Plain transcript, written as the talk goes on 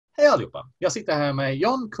allihopa! Jag sitter här med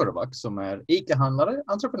Jan Kurvack som är ICA-handlare,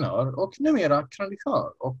 entreprenör och numera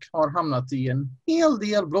krönikör och har hamnat i en hel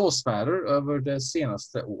del blåsfärer över det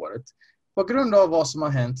senaste året på grund av vad som har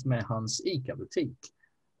hänt med hans ICA-butik.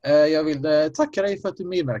 Jag vill tacka dig för att du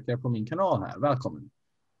medverkar på min kanal här. Välkommen!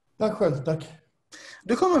 Tack själv, tack.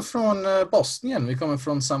 Du kommer från Bosnien, vi kommer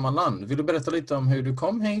från samma land. Vill du berätta lite om hur du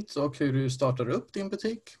kom hit och hur du startade upp din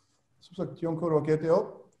butik? Som sagt, Jan Kurvack heter jag,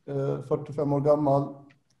 45 år gammal.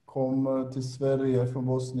 Kom till Sverige från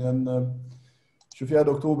Bosnien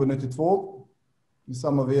 24 oktober 92. I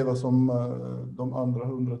samma veva som de andra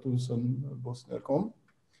 100 000 bosnier kom.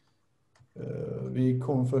 Vi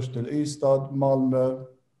kom först till Ystad, Malmö,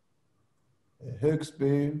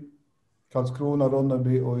 Högsby, Karlskrona,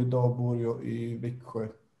 Ronneby och idag bor jag i Växjö.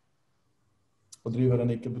 Och driver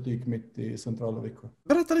en ICA-butik mitt i centrala Växjö.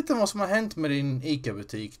 Berätta lite om vad som har hänt med din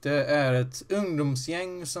ICA-butik. Det är ett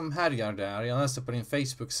ungdomsgäng som härjar där. Jag läste på din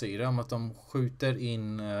Facebook-sida om att de skjuter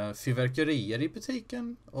in fyrverkerier i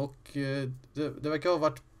butiken. Och det verkar ha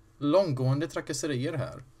varit långgående trakasserier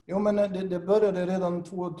här. Jo, men det började redan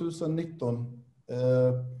 2019.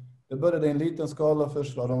 Det började i en liten skala,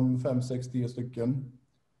 först var de 5, 6, 10 stycken.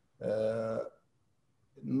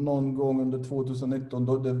 Någon gång under 2019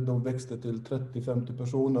 då växte till 30-50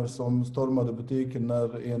 personer som stormade butiken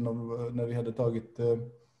när vi hade tagit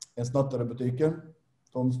en snattare i butiken.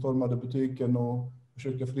 De stormade butiken och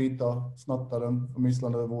försökte frita snattaren och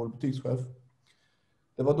misshandlade vår butikschef.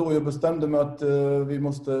 Det var då jag bestämde mig att vi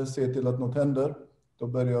måste se till att något händer. Då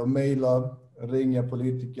började jag mejla, ringa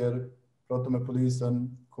politiker, prata med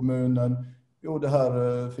polisen, kommunen. Jo, det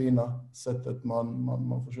här fina sättet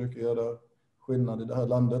man försöker göra skillnad i det här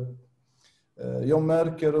landet. Jag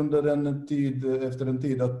märker efter en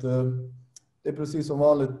tid att det är precis som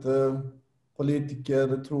vanligt.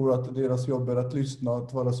 Politiker tror att deras jobb är att lyssna,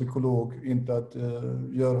 att vara psykolog, inte att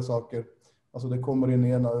göra saker. Alltså det kommer in i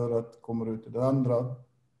ena örat, kommer ut i det andra.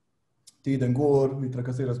 Tiden går, vi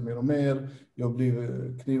trakasseras mer och mer. Jag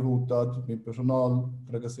blir knivhotad, min personal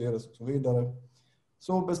trakasseras och så vidare.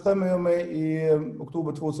 Så bestämmer jag mig i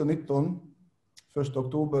oktober 2019. 1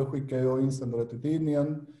 oktober skickar jag insändare till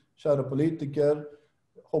tidningen. Kära politiker,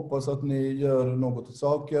 hoppas att ni gör något åt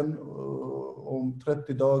saken. Om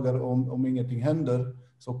 30 dagar, om ingenting händer,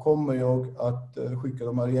 så kommer jag att skicka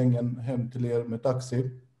de här gängen hem till er med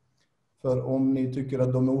taxi. För om ni tycker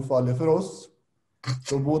att de är ofarliga för oss,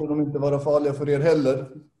 så borde de inte vara farliga för er heller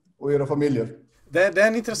och era familjer. Det är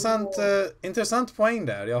en intressant poäng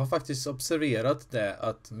där. Jag har faktiskt observerat det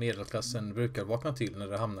att medelklassen brukar vakna till när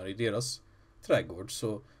det hamnar i deras trädgård.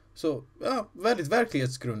 Så ja, väldigt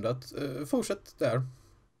verklighetsgrundat. Fortsätt där.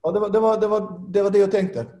 Ja, det var det jag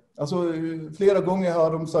tänkte. Alltså, flera gånger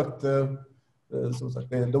har de sagt, som sagt,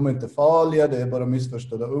 de är inte farliga, det är bara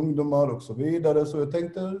missförstådda ungdomar och så vidare. Så jag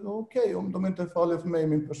tänkte, okej, om de inte är farliga för mig,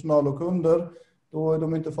 min personal och kunder, då är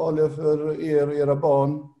de inte farliga för er, era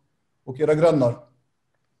barn och era grannar.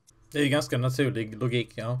 Det är ju ganska naturlig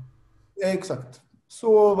logik, ja. Exakt.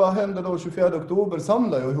 Så vad hände då 24 oktober?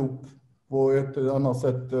 Samlade jag ihop på ett annat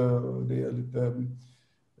sätt. Det är lite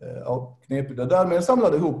knepigt det där. Men jag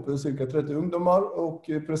samlade ihop cirka 30 ungdomar och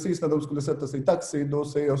precis när de skulle sätta sig i taxi, då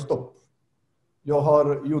säger jag stopp. Jag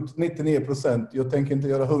har gjort 99%. Jag tänker inte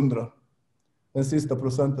göra 100. Den sista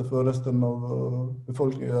procenten för resten av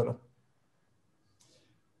befolkningen att göra.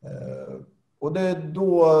 Och det är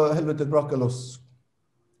då helvetet brakade loss.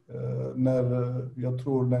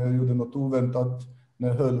 När jag gjorde något oväntat, när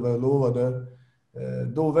jag höll vad jag lovade.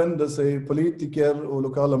 Då vände sig politiker och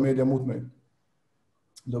lokala medier mot mig.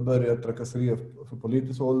 Då började trakasserier för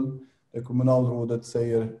politiskt håll. Där kommunalrådet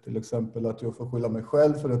säger till exempel att jag får skylla mig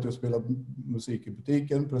själv för att jag spelar musik i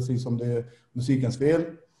butiken, precis som det är musikens fel.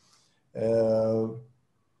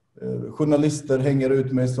 Journalister hänger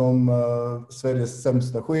ut mig som Sveriges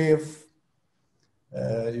sämsta chef.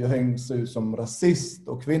 Jag hängs ut som rasist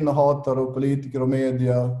och kvinnohatare och politiker och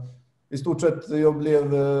media. I stort sett jag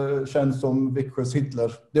blev känd som Växjös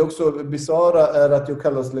Hitler. Det också bizarra är att jag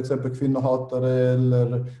kallas till exempel kvinnohatare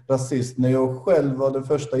eller rasist när jag själv var den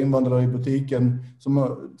första invandrare i butiken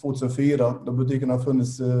som 2004, då butiken har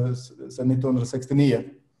funnits sedan 1969.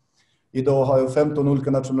 Idag har jag 15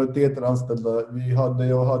 olika nationaliteter anställda.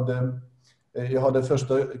 Jag hade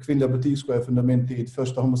första kvinnliga butikschef under min tid,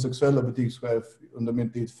 första homosexuella butikschef under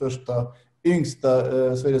min tid,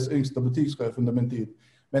 Sveriges yngsta butikschef under min tid.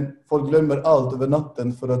 Men folk glömmer allt över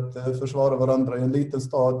natten för att försvara varandra i en liten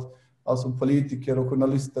stad. Alltså politiker och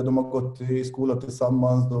journalister, de har gått i skolan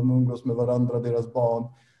tillsammans, de umgås med varandra, deras barn.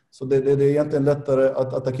 Så det är egentligen lättare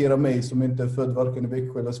att attackera mig som inte är född varken i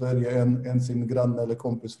Växjö eller Sverige än sin granne eller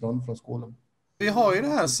kompis från skolan. Vi har ju det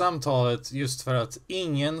här samtalet just för att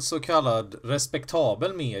ingen så kallad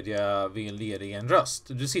respektabel media vill ge dig en röst.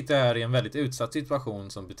 Du sitter här i en väldigt utsatt situation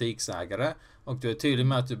som butiksägare och du är tydlig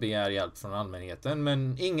med att du begär hjälp från allmänheten,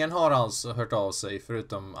 men ingen har alltså hört av sig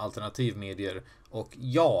förutom alternativmedier och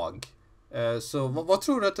jag. Så vad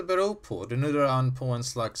tror du att det beror på? Du nuddar an på en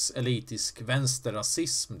slags elitisk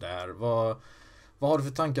vänsterrasism där. Vad har du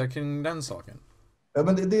för tankar kring den saken? Ja,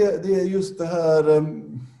 men det är just det här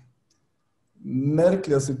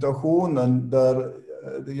märkliga situationen där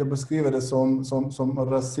jag beskriver det som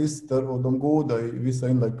rasister och de goda i vissa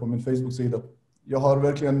inlägg på min Facebook-sida. Jag har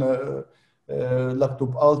verkligen lagt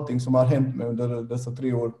upp allting som har hänt mig under dessa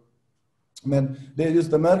 3 år. Men det är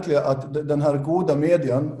just det märkliga att den här goda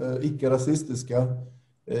median, icke-rasistiska,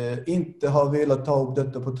 inte har velat ta upp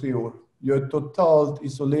detta på 3 år. Jag är totalt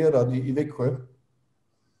isolerad i Växjö.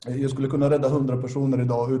 Jag skulle kunna rädda 100 personer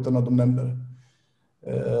idag utan att de nämner det.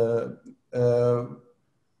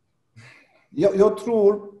 Jag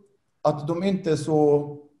tror att de inte är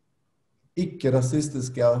så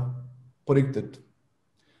icke-rasistiska på riktigt.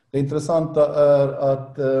 Det intressanta är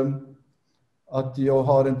att jag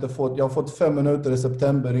har fått 5 minuter i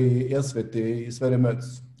september i SVT i Sverige möts.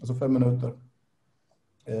 Alltså 5 minuter.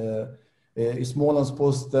 I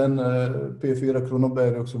Smålandsposten, P4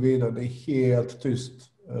 Kronoberg och så vidare. Det är helt tyst.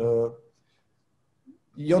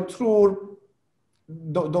 Jag tror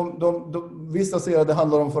vissa säger att det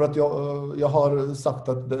handlar om för att jag har sagt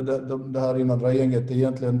att det här invandrargänget är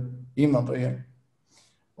egentligen invandrargäng.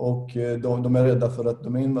 Och de är rädda för att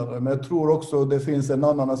de är invandrare. Men jag tror också det finns en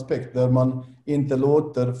annan aspekt där man inte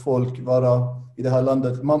låter folk vara i det här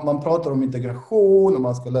landet. Man pratar om integration och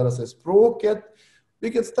man ska lära sig språket.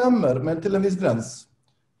 Vilket stämmer, men till en viss gräns.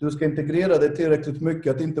 Du ska integrera dig tillräckligt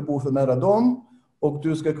mycket att inte bo för nära dem. Och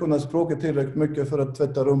du ska kunna språket tillräckligt mycket för att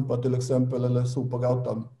tvätta rumpa till exempel eller sopa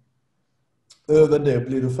gatan. Över det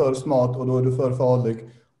blir du för smart och då är du för farlig.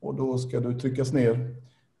 Och då ska du tryckas ner.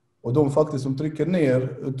 Och de faktiskt som trycker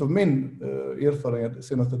ner, utav min erfarenhet de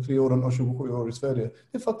senaste 3 åren och 27 år i Sverige,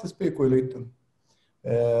 det är faktiskt PK-eliten.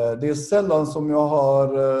 Det är sällan som jag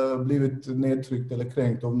har blivit nedtryckt eller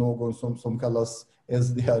kränkt av någon som kallas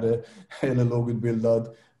SD-are eller lågutbildad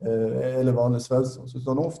eller vanlig svälsås.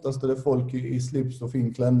 Utan oftast är det folk i slips och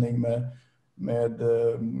fin klänning med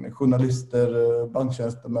journalister,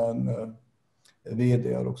 banktjänstemän,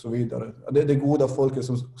 vd:ar och så vidare. Det är goda folk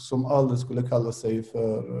som aldrig skulle kalla sig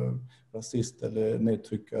för rasist eller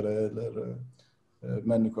nedtryckare eller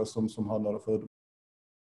människor som handlar för.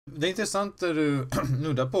 Det är intressant att du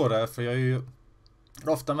nuddar på det, för jag har ju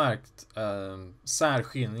ofta märkt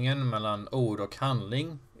särskiljningen mellan ord och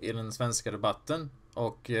handling i den svenska debatten.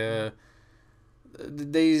 Och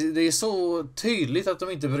det är så tydligt att de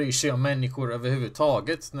inte bryr sig om människor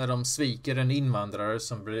överhuvudtaget när de sviker en invandrare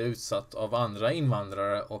som blir utsatt av andra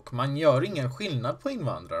invandrare, och man gör ingen skillnad på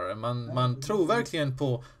invandrare. Man tror verkligen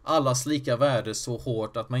på allas lika värde så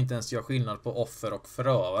hårt att man inte ens gör skillnad på offer och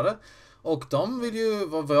förövare. Och de vill ju,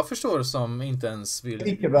 vad jag förstår som, inte ens vill...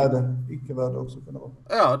 Icke-värde också kan det vara.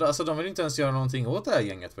 Ja, alltså de vill inte ens göra någonting åt det här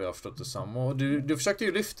gänget, vad jag har förstått det som. Och du försökte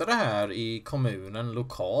ju lyfta det här i kommunen,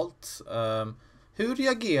 lokalt. Hur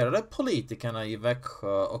reagerade politikerna i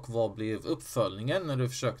Växjö och vad blev uppföljningen när du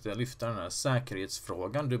försökte lyfta den här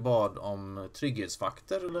säkerhetsfrågan? Du bad om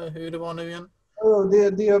trygghetsfaktor, eller hur det var nu igen?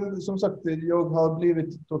 Det som sagt, jag har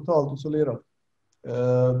blivit totalt isolerad.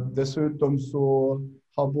 Dessutom så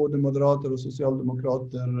har både moderater och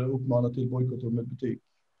socialdemokrater uppmanat till bojkott av butik.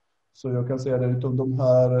 Så jag kan säga att utav de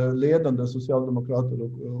här ledande socialdemokrater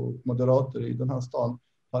och moderater i den här stan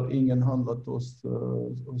har ingen handlat hos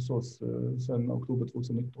oss sedan oktober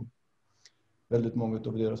 2019. Väldigt många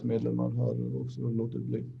av deras medlemmar har också låtit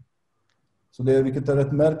bli. Så det är, vilket är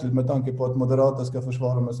rätt märkligt med tanke på att moderater ska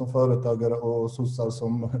försvara mig som företagare och sossar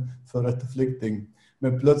som före flykting.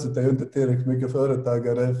 Men plötsligt är jag inte tillräckligt mycket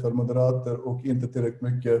företagare för moderater och inte tillräckligt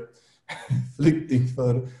mycket flykting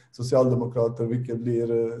för socialdemokrater, vilket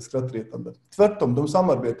blir skrattretande. Tvärtom, de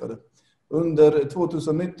samarbetade. Under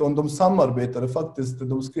 2019, de samarbetade faktiskt,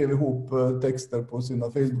 de skrev ihop texter på sina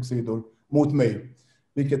Facebook-sidor mot mig.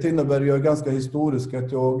 Vilket innebär, jag är ganska historisk,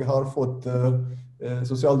 att jag har fått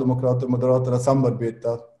socialdemokrater och moderater att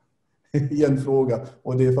samarbeta i en fråga.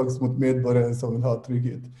 Och det är faktiskt mot medborgaren som vill ha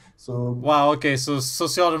trygghet. Så... Wow, okej, så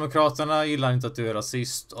Socialdemokraterna gillar inte att du är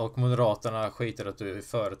rasist och Moderaterna skiter att du är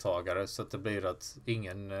företagare, så att det blir att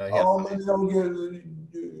ingen ja, men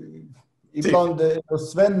ibland är jag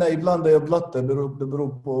svenne, ibland är jag blatte. Det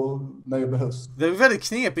beror på när jag behövs. Det är väldigt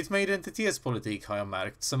knepigt med identitetspolitik, har jag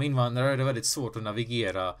märkt. Som invandrare är det väldigt svårt att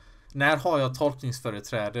navigera. När har jag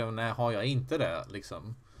tolkningsföreträde och när har jag inte det,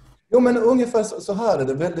 liksom? Jo, men ungefär så här är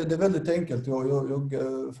det. Det är väldigt enkelt. Jag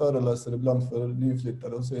föreläser ibland för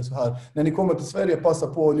nyflyttade och säger så här. När ni kommer till Sverige, passa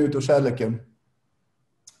på att njuta av kärleken.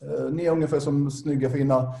 Ni är ungefär som snygga,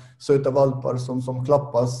 fina, söta valpar som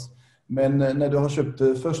klappas. Men när du har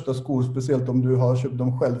köpt första skor, speciellt om du har köpt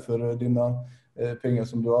dem själv för dina pengar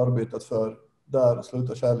som du har arbetat för, där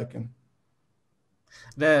slutar kärleken.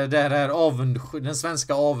 Det är den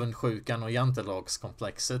svenska avundsjukan och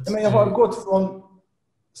jantelagskomplexet. Men jag har gått från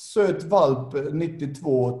söt valp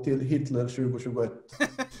 92 till Hitler 2021.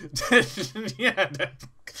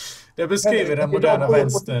 Det beskriver den moderna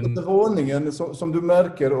vänstern. På våningen som du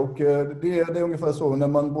märker, och det är ungefär så när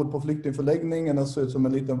man bor på flyktingförläggningen och ser ut som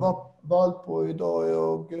en liten valp, och idag är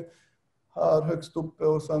jag här högst uppe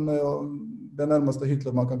och sen är jag den närmaste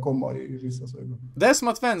Hitler man kan komma i vissa ögon. Det är som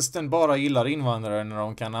att vänstern bara gillar invandrare när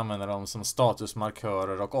de kan använda dem som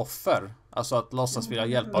statusmarkörer och offer. Alltså att låtsas vilja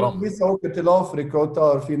hjälpa dem. Vissa åker till Afrika och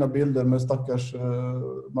tar fina bilder med stackars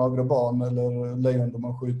magra barn eller lejon de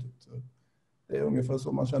har skjutit. Det är ungefär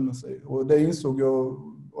så man känner sig. Och det insåg jag,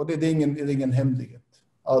 och det är ingen hemlighet.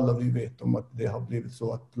 Alla vi vet om att det har blivit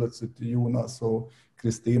så att plötsligt Jonas och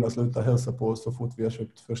Kristina slutar hälsa på oss så fort vi har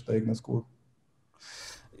köpt första egna skor.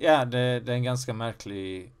 Ja, det är en ganska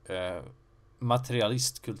märklig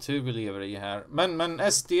materialistkultur vi lever i här.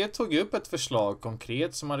 Men SD tog upp ett förslag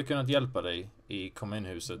konkret som hade kunnat hjälpa dig i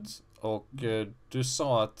kommunhuset. Och du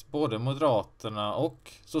sa att både Moderaterna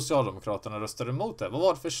och Socialdemokraterna röstade emot det. Vad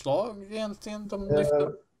var det förslag egentligen de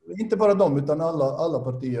lyfte? Inte bara de, utan alla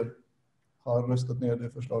partier har röstat ner det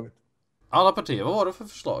förslaget. Alla partier, vad var det för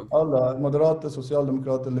förslag? Alla, Moderater,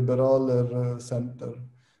 Socialdemokrater, Liberaler, Center,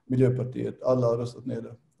 Miljöpartiet, alla har röstat ner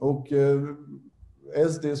det. Och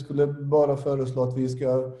SD skulle bara föreslå att vi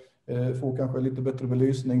ska få kanske lite bättre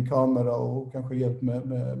belysning, kamera och kanske hjälp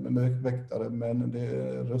med väktare, men det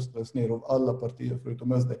röstades ner av alla partier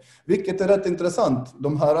förutom SD. Vilket är rätt intressant.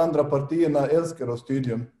 De här andra partierna älskar oss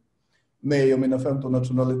tydligen, mig och mina 15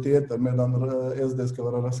 nationaliteter, medan SD ska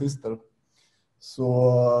vara rasister.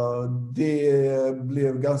 Så det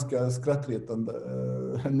blev ganska skrattretande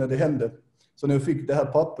när det hände. Så när jag fick det här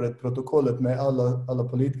pappret, protokollet med alla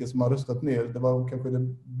politiker som har röstat ner, det var kanske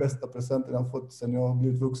den bästa presenten jag fått sedan jag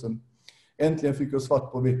blivit vuxen. Äntligen fick jag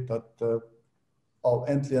svart på vitt att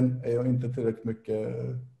äntligen är jag inte tillräckligt mycket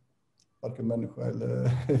varken människa eller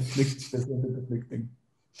flykting.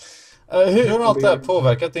 Hur har allt det här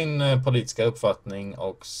påverkat din politiska uppfattning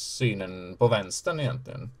och synen på vänstern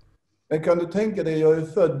egentligen? Men kan du tänka dig, jag är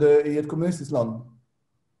född i ett kommunistiskt land.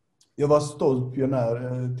 Jag var stolt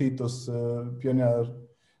pionjär, Titos pionjär.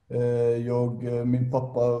 Min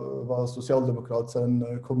pappa var socialdemokrat,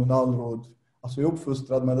 sen kommunalråd. Alltså jag är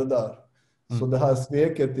uppfostrad med det där. Så det här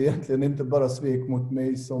sveket är egentligen inte bara svek mot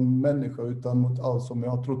mig som människa, utan mot allt som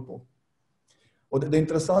jag har trott på. Och det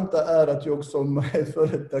intressanta är att jag som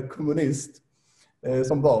före detta kommunist,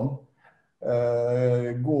 som barn,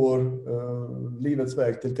 går livets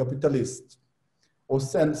väg till kapitalist. Och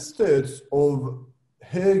sen stöds av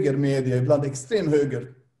högermedia, ibland extrem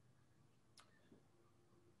höger.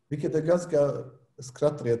 Vilket är ganska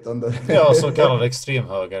skrattretande. Ja, så kallad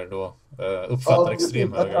extremhöger då. Uppfattar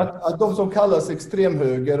extremhöger. Att de som kallas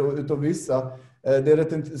extremhöger och utav vissa, det är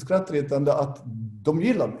rätt skrattretande att de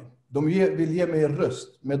gillar mig. De vill ge mig en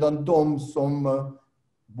röst. Medan de som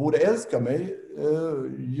borde älska mig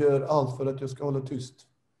gör allt för att jag ska hålla tyst.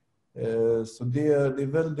 Så det är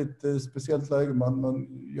väldigt speciellt läge.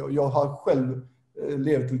 Jag har själv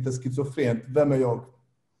levt lite schizofrent. Vem är jag?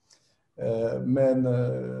 Men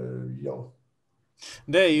ja.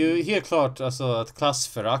 Det är ju helt klart alltså att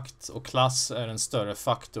klassförakt och klass är en större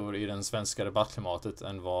faktor i den svenska debattklimatet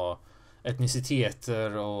än vad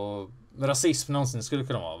etniciteter och rasism någonsin skulle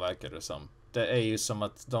kunna vara, verkar det som. Det är ju som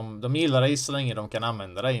att de gillar dig så länge de kan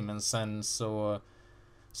använda dig, men sen så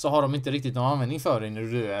har de inte riktigt någon användning för dig när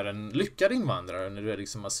du är en lyckad invandrare. När du är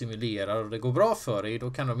liksom assimilerad och det går bra för dig,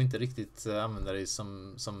 då kan de inte riktigt använda dig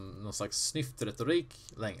som någon slags snyftretorik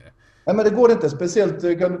längre. Nej, men det går inte.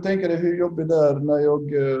 Speciellt kan du tänka dig hur jobbigt det är när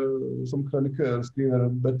jag som krönikör skriver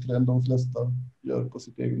bättre än de flesta gör på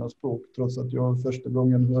sitt egna språk. Trots att jag första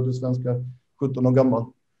gången hörde svenska 17 år gammal.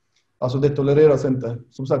 Alltså det tolereras inte.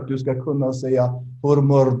 Som sagt, du ska kunna säga hur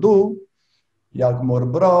mår du? Jag mår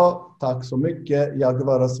bra, tack så mycket. Jag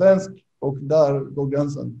var svensk, och där går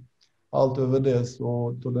gränsen. Allt över det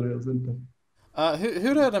så tolereras inte.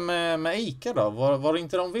 Hur är det med ICA då? Var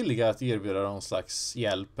inte de villiga att erbjuda någon slags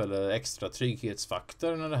hjälp eller extra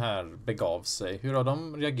trygghetsfaktor när det här begav sig? Hur har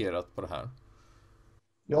de reagerat på det här?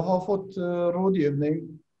 Jag har fått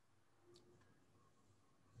rådgivning,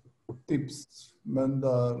 tips, men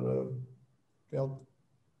där ja.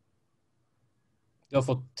 Du har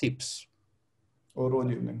fått tips. och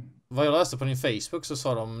rådgivning. Vad jag läste på din Facebook så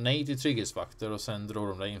sa de nej till trygghetsvakter och sen drog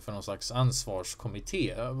de dig inför någon slags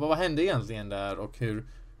ansvarskommitté. Vad hände egentligen där och hur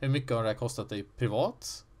mycket har det kostat dig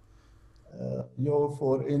privat? Jag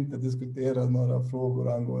får inte diskutera några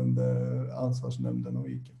frågor angående ansvarsnämnden och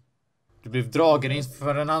ICA. Du blev dragen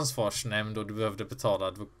inför en ansvarsnämnd och du behövde betala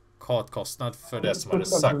advokatkostnad för det som hade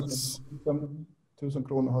sagts. 75 000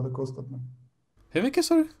 kronor har det kostat mig. Hur mycket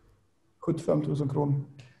sa du? 75 000 kronor.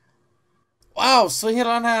 Wow, så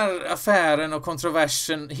hela den här affären och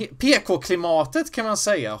kontroversen, PK-klimatet kan man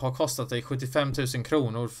säga, har kostat dig 75 000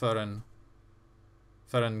 kronor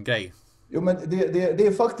för en grej. Jo, men det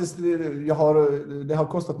är faktiskt, det har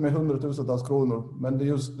kostat mig 100 000-tals kronor. Men det är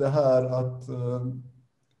just det här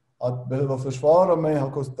att behöva försvara mig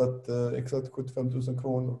har kostat exakt 75 000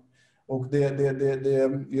 kronor. Och det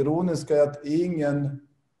ironiska är att ingen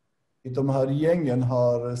i de här gängen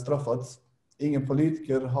har straffats. Ingen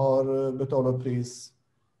politiker har betalat pris.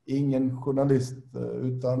 Ingen journalist.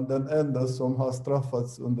 Utan den enda som har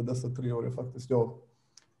straffats under dessa 3 år är faktiskt jag.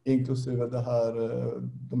 Inklusive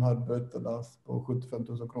de här böterna på 75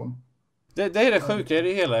 000 kronor. Det är det sjuka i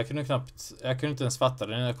det hela. Jag kunde inte ens fatta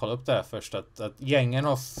det när jag kollade upp det här först. Att gängen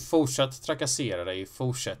har fortsatt trakassera dig.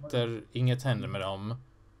 Fortsätter, inget händer med dem.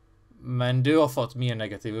 Men du har fått mer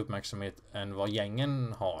negativ uppmärksamhet än vad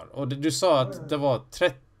gängen har. Och du sa att det var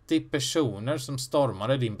 30 personer som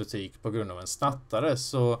stormade din butik på grund av en snattare.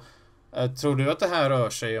 Så tror du att det här rör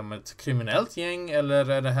sig om ett kriminellt gäng eller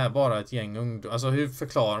är det här bara ett gäng ungdomar? Alltså hur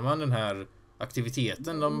förklarar man den här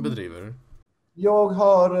aktiviteten de bedriver? Jag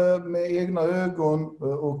har med egna ögon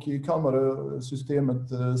och i kamerasystemet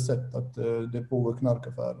sett att det pågår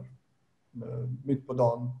knarkaffärer. Mitt på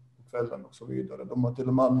dagen, på kvällen och så vidare. De har till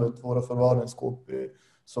och med använt våra förvaringsskåp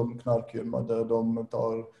som knarkgömma där de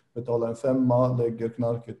betalar en 5, lägger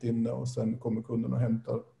knarket inne och sen kommer kunden och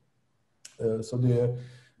hämtar. Så det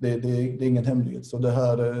är ingen hemlighet. Så det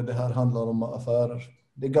här handlar om affärer.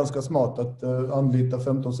 Det är ganska smart att anlita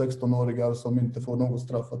 15-16-åringar som inte får något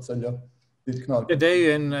straff att sälja ditt knark. Det är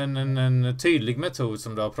ju en tydlig metod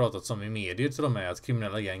som det har pratats om i medier till och med, att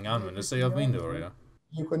kriminella gäng använder sig av minderåriga.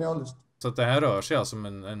 Det är genialiskt. Så att det här rör sig alltså om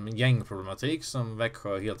en gängproblematik som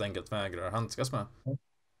Växjö helt enkelt vägrar handskas med.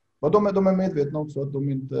 Och de är medvetna också att de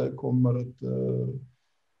inte kommer att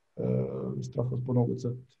straffas på något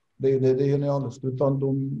sätt. Det är genialiskt. Utan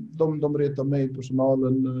de retar mig,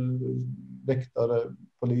 personalen, väktare,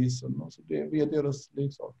 polisen. Och så. Vi är deras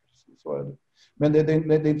leksaker. Så är det. Men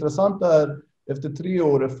det intressanta är, efter 3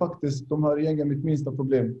 år är faktiskt de här gängen mitt minsta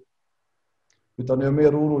problem. Utan jag är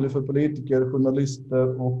mer orolig för politiker,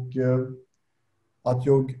 journalister och att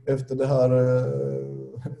jag efter det här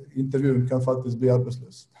intervjun kan faktiskt bli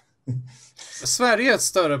arbetslös. Sverige är ett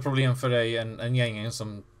större problem för dig än gängen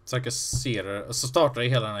som trakasserar, så startar i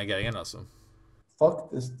hela den här grejen alltså.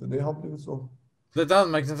 Faktiskt, det har blivit så. Det är ett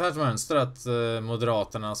anmärkningsvärt mönster att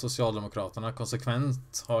Moderaterna och Socialdemokraterna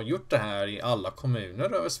konsekvent har gjort det här i alla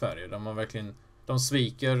kommuner över Sverige. De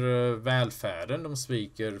sviker välfärden, de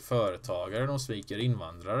sviker företagare, de sviker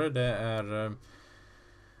invandrare. Det är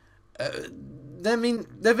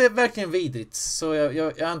verkligen vidrigt. Så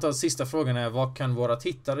jag antar att sista frågan är: vad kan våra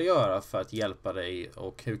tittare göra för att hjälpa dig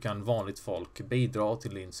och hur kan vanligt folk bidra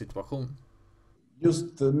till din situation?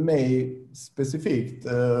 Just mig specifikt,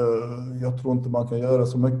 jag tror inte man kan göra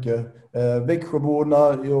så mycket.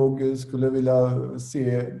 Växjöborna, jag skulle vilja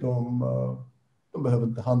se dem, de behöver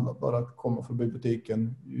inte handla, bara komma förbi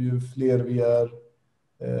butiken. Ju fler vi är,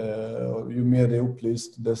 ju mer det är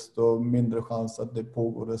upplyst, desto mindre chans att det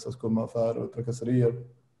pågår dessa skumma affärer och trakasserier.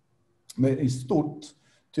 Men i stort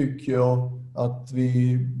tycker jag att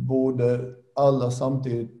vi borde alla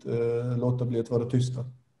samtidigt låta bli att vara tysta.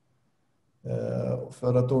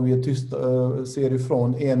 För att om vi är tysta, ser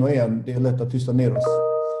ifrån en och en, det är lätt att tysta ner oss.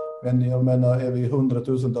 Men jag menar, är vi 100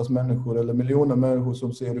 000-tals människor eller miljoner människor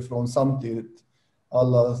som ser ifrån samtidigt,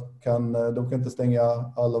 de kan inte stänga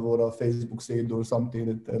alla våra Facebook-sidor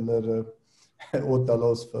samtidigt eller åtala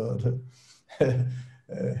oss för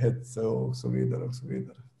hets och så vidare och så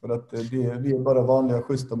vidare. För att vi är bara vanliga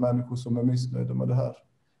schyssta människor som är missnöjda med det här.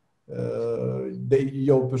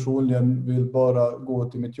 Jag personligen vill bara gå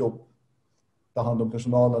till mitt jobb, ta hand om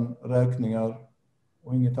personalen, räkningar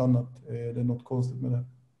och inget annat. Det är något konstigt med det.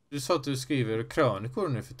 Du sa att du skriver krönikor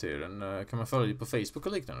nu för tiden. Kan man följa dig på Facebook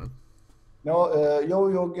och liknande? Ja,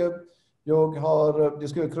 jag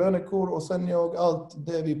skriver krönikor och sen allt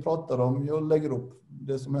det vi pratar om, jag lägger upp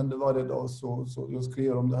det som händer varje dag, så jag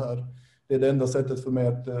skriver om det här. Det är det enda sättet för mig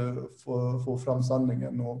att få fram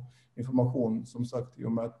sanningen och information, som sagt, i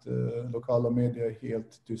och med att lokala medier är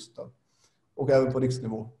helt tysta. Och även på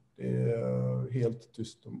riksnivå. är helt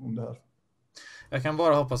tyst om det här. Jag kan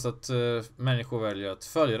bara hoppas att människor väljer att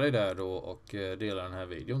följa dig där då och dela den här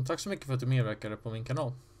videon. Tack så mycket för att du medverkade på min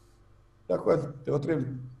kanal. Tack själv, det var trevligt.